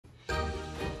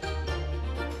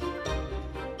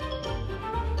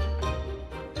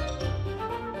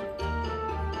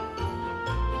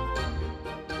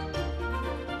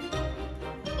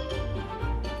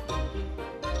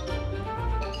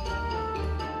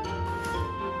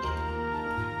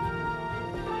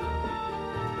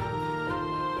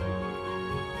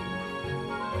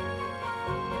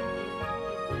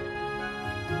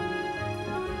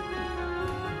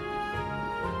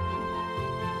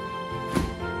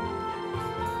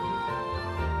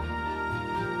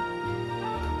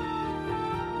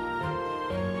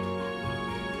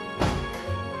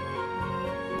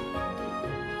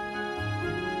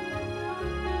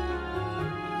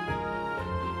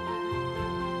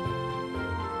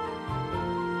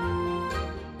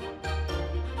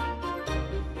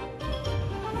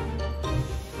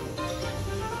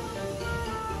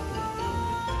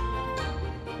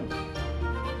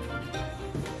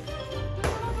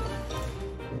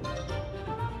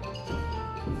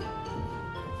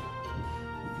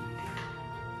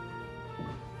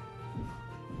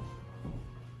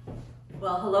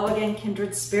Well, hello again,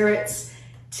 kindred spirits.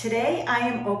 Today I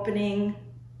am opening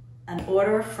an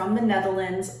order from the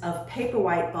Netherlands of paper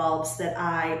white bulbs that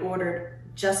I ordered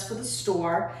just for the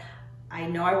store. I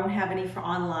know I won't have any for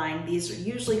online. These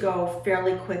usually go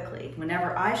fairly quickly.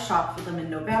 Whenever I shop for them in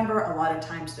November, a lot of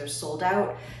times they're sold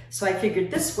out. So I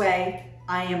figured this way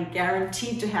I am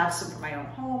guaranteed to have some for my own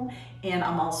home, and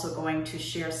I'm also going to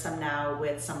share some now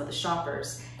with some of the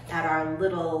shoppers at our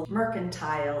little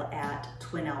mercantile at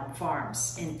Twin Elm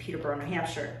Farms in Peterborough, New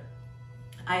Hampshire.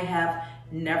 I have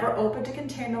never opened a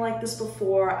container like this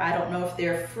before. I don't know if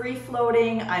they're free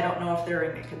floating. I don't know if they're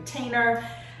in a container.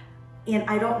 And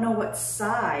I don't know what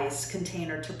size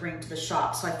container to bring to the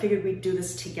shop. So I figured we'd do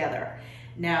this together.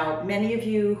 Now, many of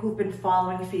you who've been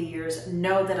following for years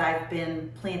know that I've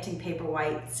been planting paper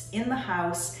whites in the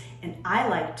house, and I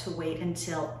like to wait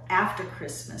until after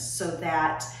Christmas so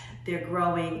that they're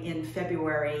growing in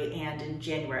February and in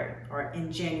January, or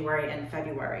in January and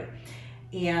February.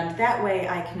 And that way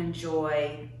I can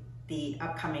enjoy the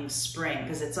upcoming spring,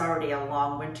 because it's already a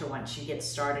long winter once you get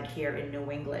started here in New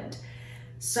England.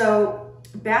 So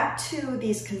back to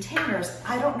these containers,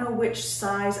 I don't know which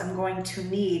size I'm going to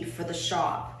need for the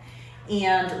shop.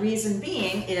 And reason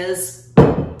being is,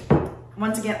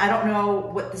 once again, I don't know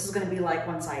what this is going to be like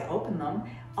once I open them.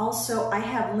 Also, I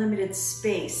have limited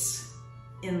space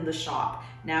in the shop.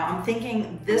 Now I'm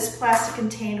thinking this plastic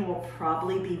container will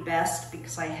probably be best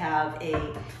because I have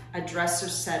a dresser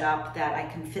set up that I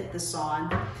can fit this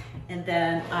on. And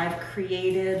then I've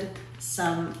created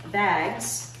some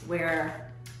bags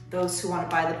where those who want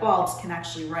to buy the bulbs can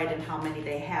actually write in how many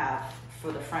they have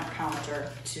for the front counter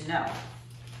to know.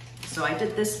 So I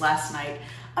did this last night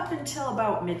up until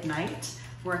about midnight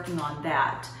working on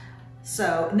that.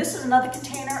 So, and this is another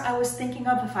container I was thinking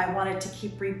of if I wanted to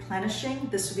keep replenishing.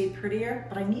 This would be prettier,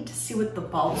 but I need to see what the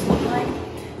bulbs look like.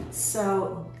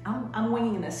 So I'm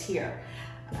winging this here.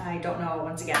 I don't know,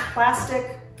 once again,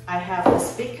 plastic. I have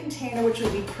this big container, which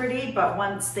would be pretty, but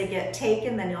once they get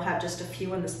taken, then you'll have just a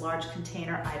few in this large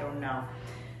container. I don't know.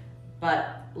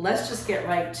 But let's just get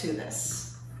right to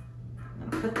this. I'm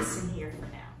gonna put this in here for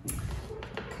now.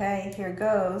 Okay, here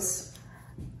goes.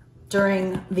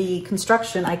 During the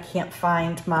construction, I can't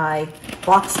find my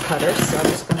box cutter, so I'm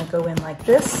just gonna go in like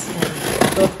this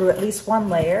and go through at least one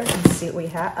layer and see what we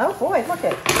have. Oh boy, look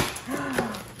at it.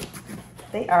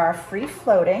 They are free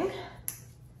floating.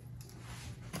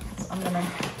 So I'm gonna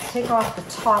take off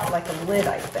the top like a lid,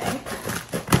 I think.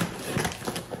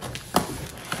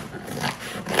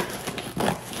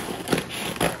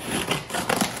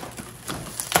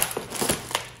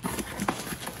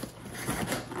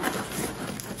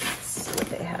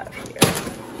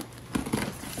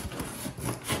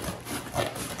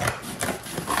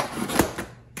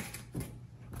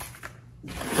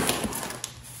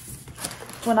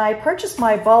 When I purchased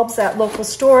my bulbs at local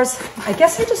stores, I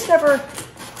guess I just never,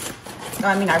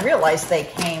 I mean, I realized they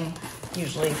came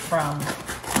usually from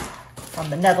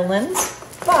the Netherlands,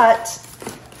 but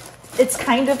it's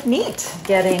kind of neat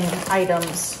getting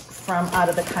items from out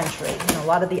of the country. You know, a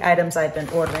lot of the items I've been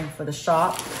ordering for the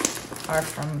shop are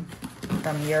from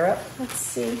Europe. Let's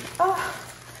see. Oh,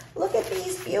 look at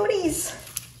these beauties.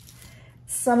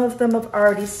 Some of them have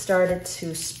already started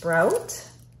to sprout.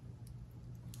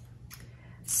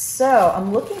 So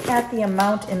I'm looking at the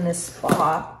amount in this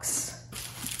box,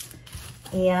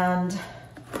 and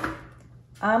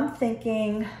I'm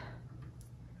thinking,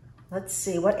 let's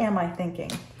see, what am I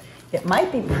thinking? It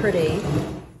might be pretty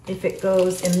if it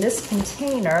goes in this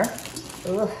container.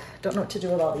 Ugh, don't know what to do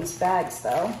with all these bags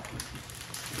though.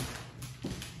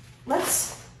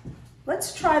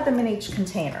 Let's try them in each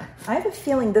container. I have a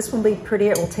feeling this one will be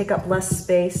prettier. It will take up less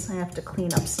space. I have to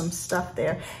clean up some stuff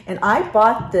there. And I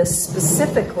bought this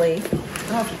specifically, I don't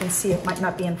know if you can see, it might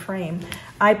not be in frame.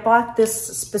 I bought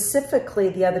this specifically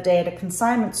the other day at a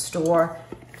consignment store,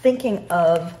 thinking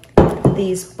of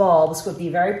these bulbs would be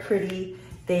very pretty.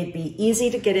 They'd be easy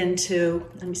to get into.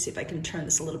 Let me see if I can turn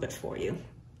this a little bit for you.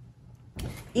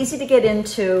 Easy to get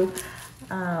into,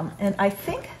 and I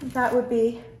think that would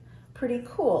be pretty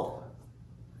cool.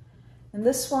 And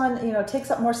this one, you know,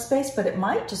 takes up more space, but it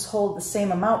might just hold the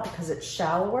same amount because it's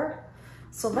shallower.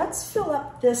 So let's fill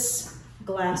up this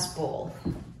glass bowl.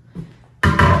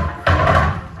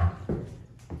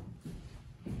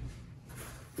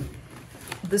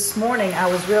 This morning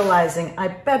I was realizing I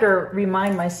better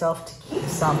remind myself to keep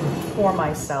some for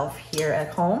myself here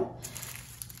at home.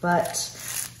 But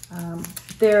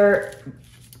they're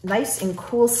nice and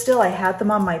cool still. I had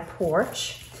them on my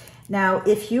porch. Now,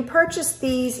 if you purchase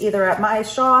these either at my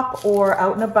shop or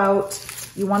out and about,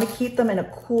 You want to keep them in a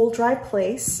cool, dry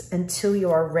place until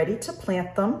you are ready to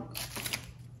plant them.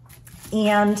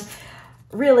 And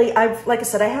really, like I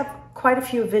said, I have quite a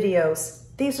few videos.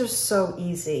 These are so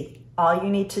easy. All you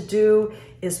need to do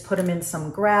is put them in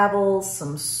some gravel,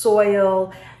 some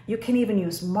soil. You can even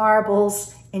use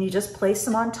marbles, and you just place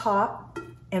them on top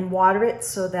and water it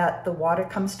so that the water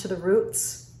comes to the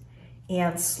roots.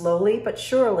 And slowly but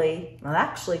surely, well,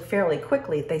 actually fairly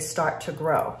quickly, they start to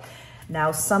grow.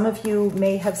 Now, some of you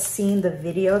may have seen the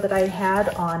video that I had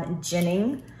on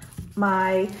ginning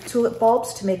my tulip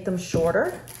bulbs to make them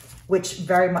shorter, which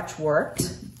very much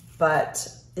worked, but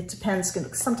it depends.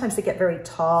 Sometimes they get very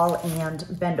tall and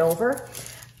bend over.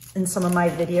 In some of my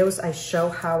videos, I show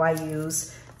how I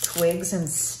use twigs and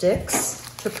sticks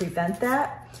to prevent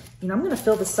that. You know, I'm gonna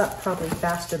fill this up probably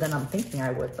faster than I'm thinking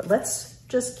I would, but let's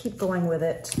just keep going with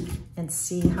it and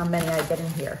see how many I get in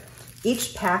here.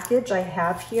 Each package I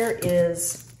have here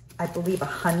is, I believe,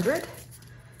 100.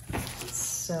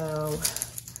 So,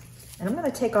 and I'm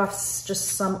gonna take off just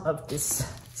some of this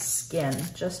skin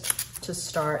just to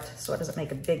start so it doesn't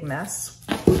make a big mess.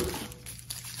 I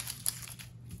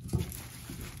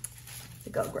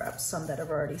think I'll grab some that have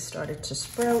already started to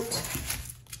sprout.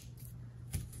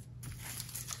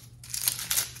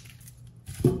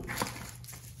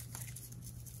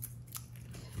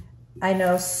 I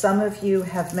know some of you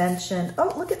have mentioned,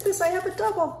 oh, look at this, I have a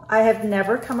double. I have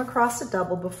never come across a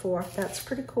double before. That's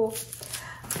pretty cool.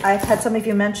 I've had some of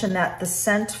you mention that the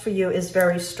scent for you is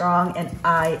very strong, and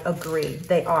I agree,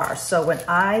 they are. So when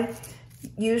I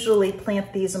usually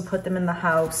plant these and put them in the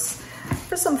house,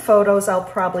 for some photos, I'll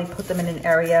probably put them in an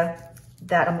area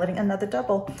that I'm letting another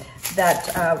double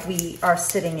that we are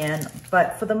sitting in.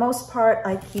 But for the most part,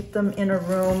 I keep them in a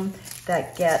room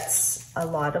that gets a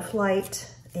lot of light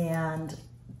and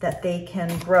that they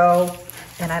can grow,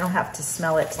 and I don't have to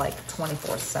smell it like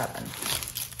 24/7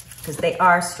 because they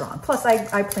are strong. Plus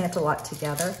I plant a lot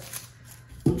together.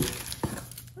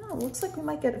 Oh, looks like we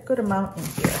might get a good amount in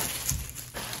here.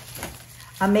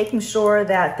 I'm making sure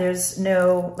that there's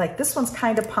no, like this one's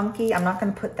kind of punky. I'm not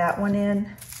gonna put that one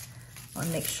in. I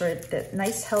wanna make sure that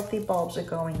nice healthy bulbs are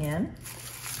going in.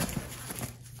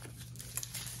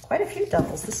 Quite a few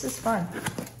doubles, this is fun.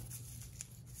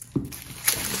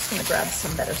 I'm gonna grab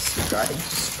some that are starting to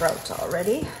sprout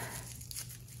already.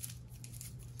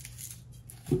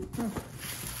 I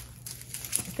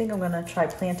think I'm gonna try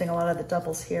planting a lot of the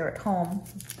doubles here at home.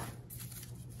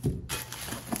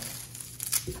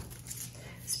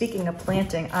 Speaking of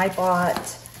planting, I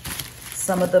bought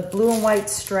some of the blue and white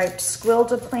striped squill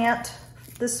to plant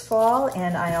this fall,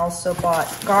 and I also bought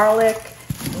garlic,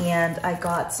 and I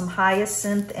got some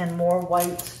hyacinth and more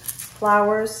white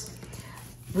flowers.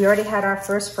 We already had our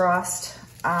first frost.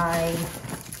 I'm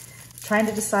trying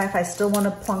to decide if I still want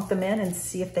to plunk them in and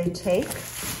see if they take,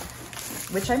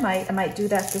 which I might. I might do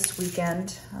that this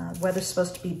weekend. Weather's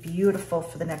supposed to be beautiful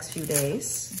for the next few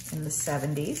days, in the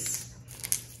 70s.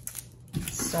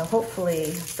 So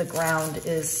hopefully the ground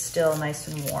is still nice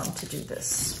and warm to do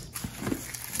this.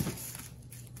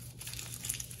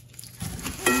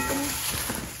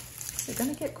 We're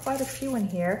gonna get quite a few in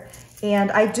here.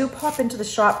 And I do pop into the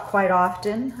shop quite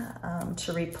often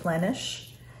to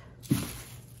replenish.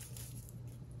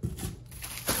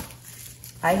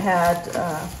 I had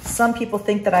some people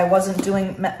think that I wasn't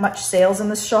doing much sales in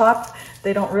the shop.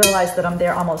 They don't realize that I'm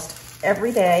there almost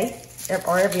every day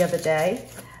or every other day,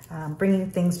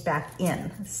 bringing things back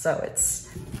in. So it's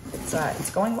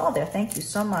going well there. Thank you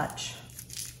so much.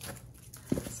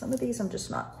 Some of these I'm just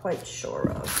not quite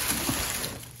sure of.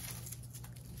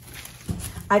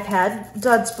 I've had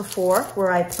duds before where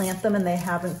I plant them and they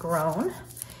haven't grown.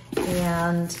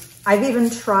 And I've even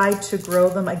tried to grow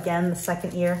them again the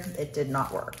second year. It did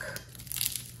not work.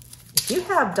 If you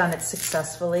have done it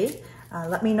successfully,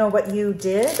 let me know what you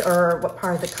did or what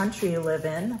part of the country you live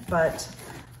in. But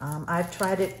I've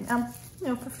tried it you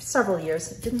know, for several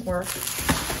years. It didn't work.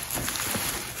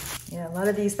 Yeah, a lot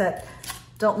of these that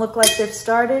don't look like they've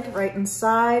started right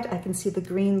inside. I can see the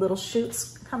green little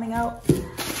shoots coming out.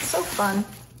 So fun.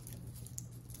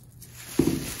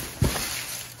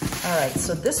 All right,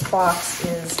 so this box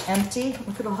is empty.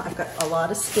 Look at all, I've got a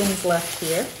lot of skins left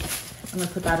here. I'm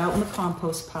gonna put that out in the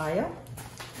compost pile.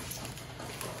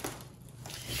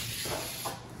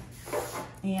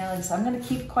 And so I'm gonna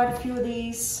keep quite a few of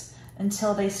these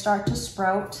until they start to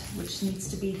sprout, which needs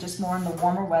to be just more in the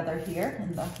warmer weather here,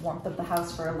 in the warmth of the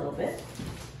house for a little bit.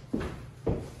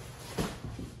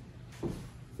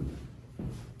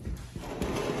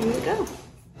 Here we go.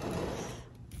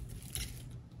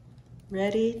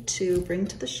 Ready to bring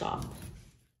to the shop.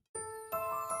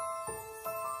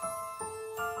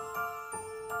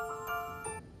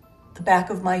 The back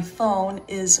of my phone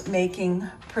is making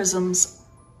prisms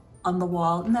on the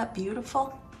wall. Isn't that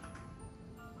beautiful?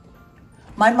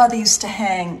 My mother used to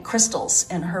hang crystals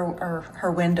in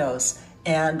her windows,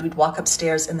 and we'd walk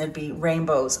upstairs and there'd be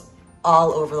rainbows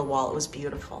all over the wall. It was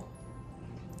beautiful.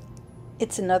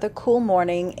 It's another cool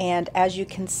morning, and as you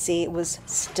can see, it was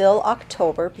still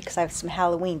October because I have some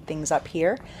Halloween things up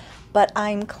here. But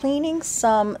I'm cleaning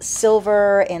some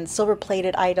silver and silver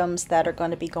plated items that are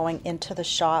going to be going into the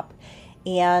shop.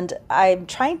 And I'm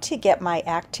trying to get my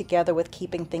act together with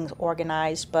keeping things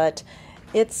organized, but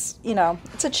it's,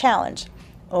 it's a challenge.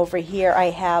 Over here I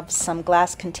have some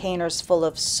glass containers full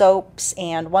of soaps,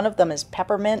 and one of them is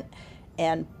peppermint,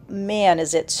 and man,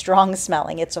 is it strong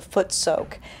smelling. It's a foot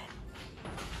soak.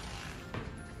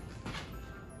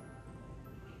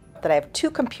 That I have two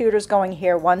computers going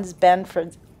here. One's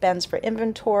Ben's for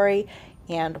inventory,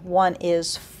 and one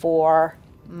is for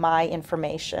my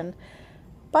information.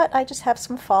 But I just have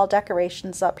some fall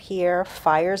decorations up here,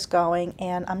 fires going,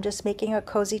 and I'm just making a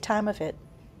cozy time of it.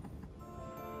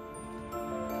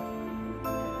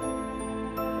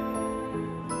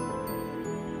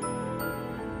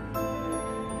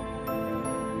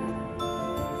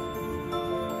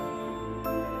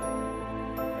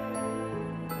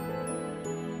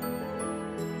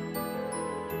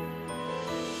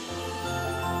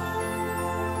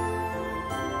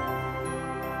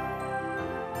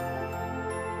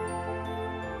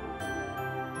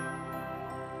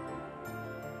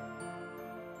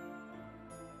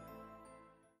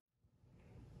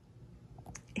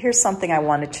 Here's something I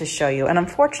wanted to show you, and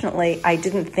unfortunately I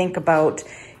didn't think about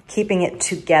keeping it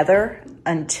together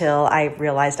until I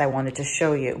realized I wanted to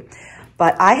show you.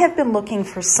 But I have been looking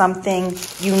for something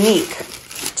unique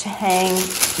to hang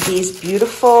these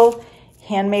beautiful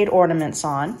handmade ornaments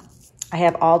on. I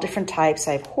have all different types.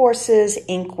 I have horses,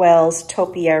 inkwells,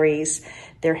 topiaries.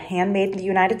 They're handmade in the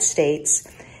United States.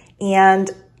 And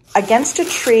against a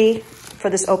tree for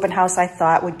this open house, I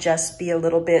thought would just be a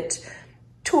little bit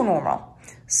too normal.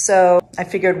 So I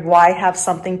figured, why have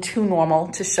something too normal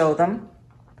to show them?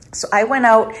 So I went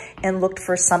out and looked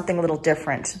for something a little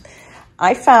different.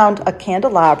 I found a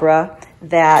candelabra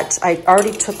that I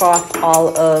already took off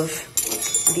all of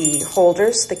the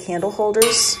holders, the candle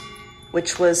holders,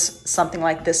 which was something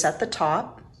like this at the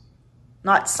top.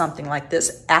 Not something like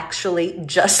this, actually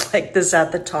just like this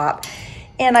at the top.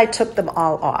 And I took them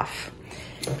all off.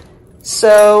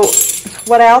 So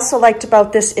what I also liked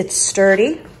about this, it's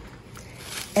sturdy.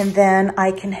 And then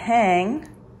I can hang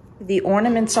the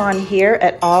ornaments on here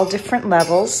at all different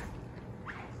levels.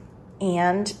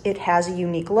 And it has a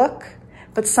unique look.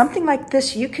 But something like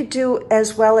this you could do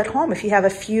as well at home. If you have a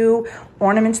few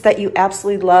ornaments that you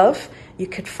absolutely love, you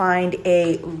could find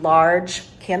a large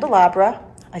candelabra.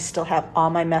 I still have all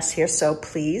my mess here, so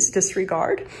please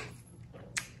disregard.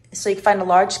 So you can find a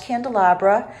large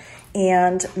candelabra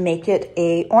and make it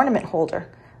a ornament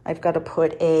holder. I've got to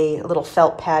put a little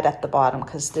felt pad at the bottom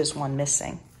because there's one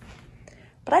missing.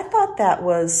 But I thought that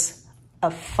was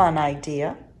a fun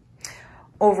idea.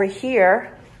 Over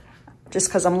here, just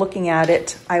because I'm looking at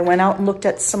it, I went out and looked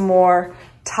at some more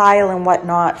tile and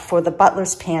whatnot for the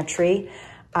butler's pantry.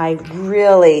 I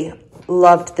really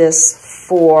loved this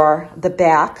for the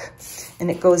back, and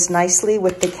it goes nicely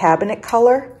with the cabinet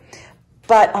color.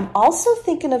 But I'm also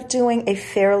thinking of doing a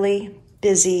fairly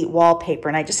busy wallpaper,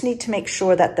 and I just need to make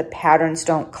sure that the patterns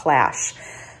don't clash.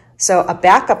 So a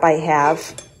backup I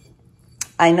have,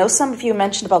 I know some of you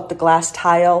mentioned about the glass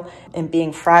tile and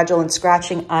being fragile and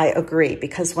scratching. I agree,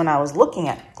 because when I was looking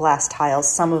at glass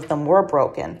tiles, some of them were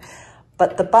broken.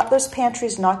 But the butler's pantry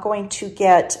is not going to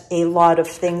get a lot of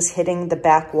things hitting the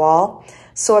back wall.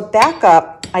 So a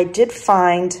backup, I did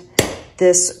find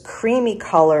this creamy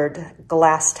colored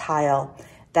glass tile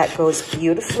that goes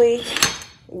beautifully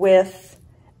with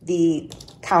the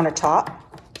countertop.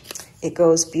 It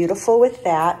goes beautiful with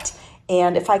that.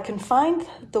 And if I can find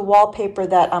the wallpaper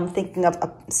that I'm thinking of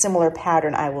a similar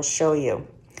pattern, I will show you.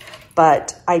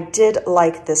 But I did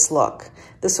like this look.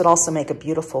 This would also make a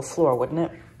beautiful floor, wouldn't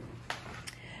it?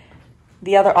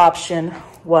 The other option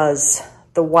was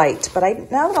the white, but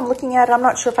now that I'm looking at it, I'm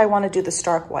not sure if I want to do the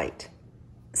stark white.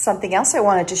 Something else I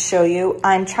wanted to show you,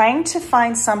 I'm trying to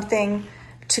find something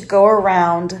to go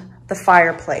around the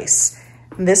fireplace.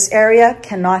 This area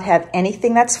cannot have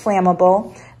anything that's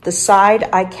flammable. The side,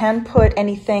 I can put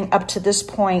anything up to this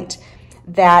point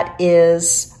that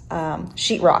is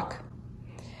sheetrock.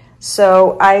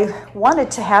 So I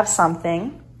wanted to have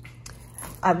something.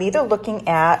 I'm either looking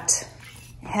at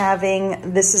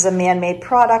having, this is a man-made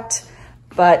product,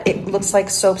 but it looks like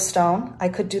soapstone. I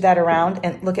could do that around,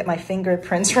 and look at my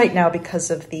fingerprints right now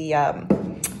because of the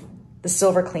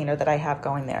silver cleaner that I have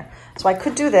going there. So I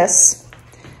could do this.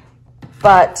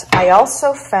 But I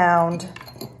also found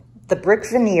the brick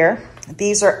veneer.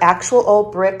 These are actual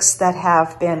old bricks that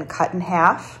have been cut in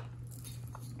half.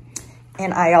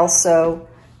 And I also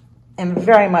am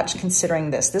very much considering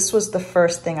this. This was the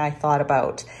first thing I thought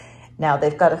about. Now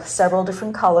they've got several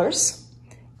different colors,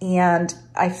 and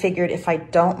I figured if I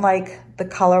don't like the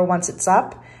color once it's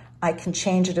up, I can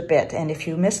change it a bit. And if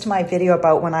you missed my video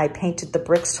about when I painted the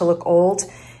bricks to look old,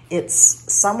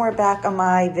 it's somewhere back on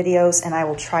my videos, and I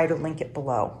will try to link it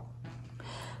below.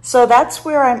 So that's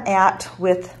where I'm at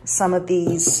with some of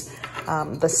these,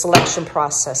 the selection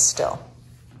process still.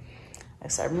 Like I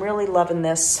said, I'm really loving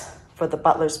this for the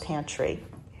butler's pantry.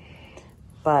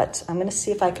 But I'm gonna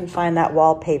see if I can find that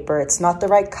wallpaper. It's not the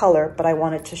right color, but I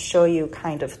wanted to show you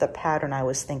kind of the pattern I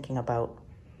was thinking about.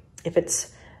 If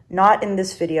it's not in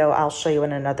this video, I'll show you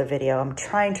in another video. I'm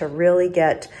trying to really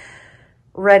get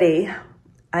ready.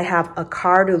 I have a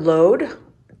car to load.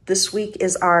 This week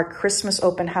is our Christmas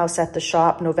open house at the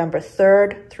shop, November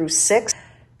 3rd through 6th.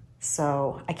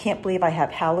 So I can't believe I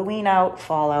have Halloween out,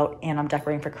 fall out, and I'm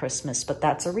decorating for Christmas, but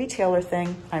that's a retailer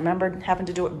thing. I remember having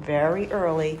to do it very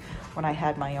early when I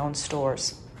had my own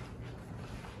stores.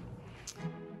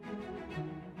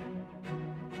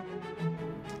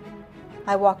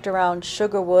 I walked around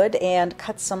Sugarwood and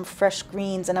cut some fresh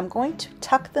greens, and I'm going to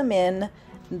tuck them in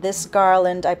this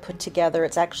garland I put together.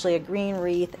 It's actually a green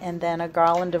wreath and then a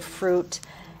garland of fruit,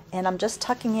 and I'm just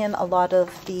tucking in a lot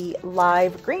of the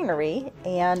live greenery,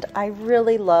 and I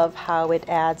really love how it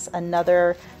adds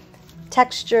another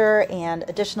texture and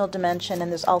additional dimension.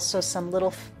 And there's also some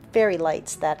little fairy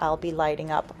lights that I'll be lighting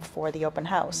up for the open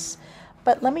house.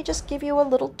 But let me just give you a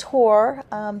little tour.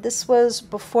 This was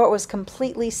before it was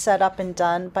completely set up and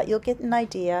done, but you'll get an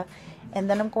idea. And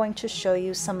then I'm going to show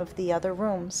you some of the other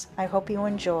rooms. I hope you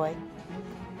enjoy.